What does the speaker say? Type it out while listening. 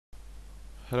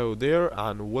Hello there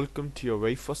and welcome to your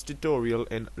very first tutorial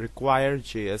in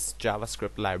RequireJS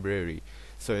JavaScript library.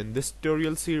 So in this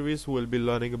tutorial series we'll be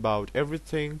learning about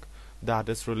everything that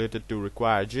is related to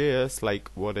RequireJS, like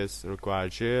what is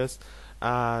RequireJS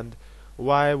and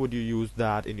why would you use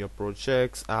that in your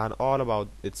projects, and all about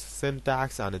its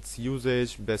syntax and its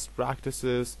usage, best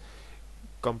practices,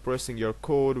 compressing your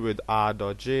code with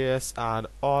r.js and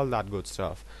all that good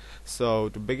stuff. So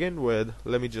to begin with,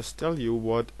 let me just tell you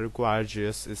what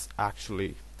RequireJS is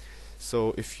actually.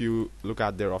 So if you look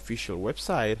at their official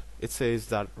website, it says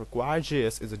that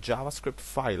RequireJS is a JavaScript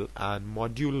file and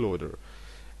module loader.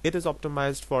 It is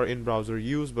optimized for in-browser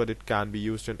use, but it can be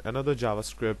used in another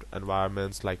JavaScript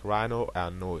environments like Rhino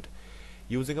and Node.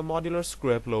 Using a modular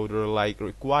script loader like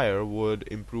Require would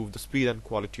improve the speed and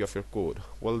quality of your code.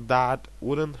 Well, that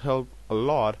wouldn't help a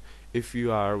lot if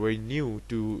you are very new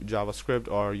to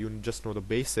JavaScript or you just know the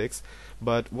basics,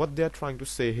 but what they're trying to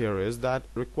say here is that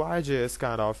RequireJS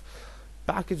kind of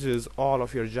packages all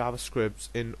of your JavaScripts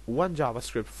in one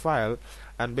JavaScript file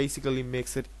and basically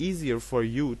makes it easier for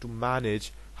you to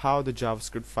manage how the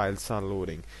JavaScript files are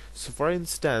loading. So for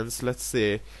instance, let's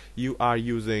say you are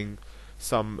using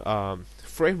some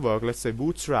framework, let's say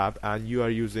Bootstrap, and you are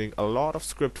using a lot of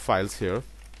script files here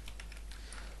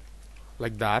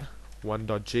like that,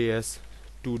 1.js,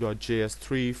 2.js,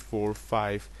 3, 4,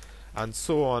 5 and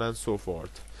so on and so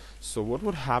forth. So what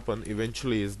would happen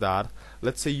eventually is that,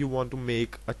 let's say you want to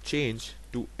make a change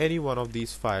to any one of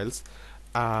these files,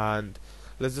 and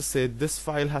let's just say this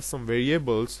file has some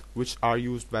variables which are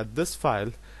used by this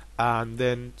file, and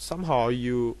then somehow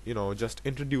you just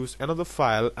introduce another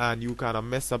file and you kind of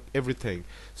mess up everything.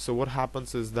 So what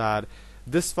happens is that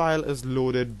this file is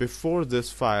loaded before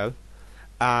this file,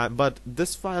 but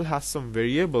this file has some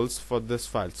variables for this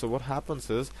file. So what happens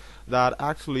is that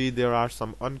actually there are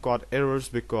some uncaught errors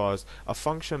because a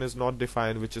function is not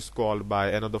defined which is called by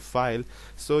another file.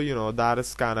 So that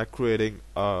is kind of creating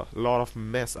a lot of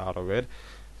mess out of it.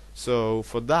 So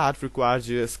for that,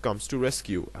 RequireJS comes to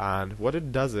rescue, and what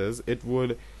it does is it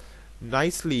would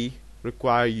nicely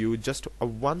require you just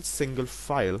one single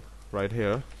file right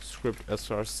here, script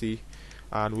src,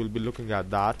 and we'll be looking at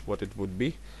that, what it would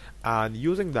be, and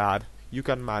using that you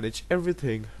can manage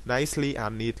everything nicely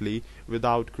and neatly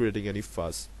without creating any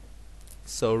fuss.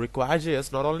 So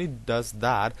RequireJS not only does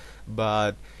that,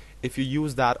 but if you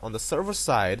use that on the server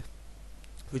side,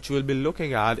 which we'll be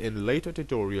looking at in later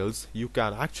tutorials, you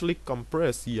can actually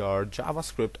compress your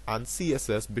JavaScript and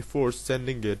CSS before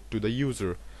sending it to the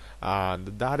user, and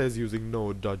that is using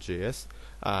Node.js,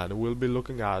 and we'll be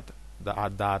looking at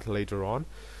that later on.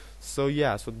 So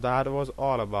yeah, so that was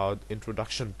all about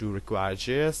introduction to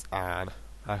RequireJS, and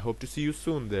I hope to see you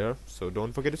soon there. So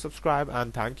don't forget to subscribe,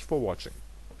 and thank you for watching.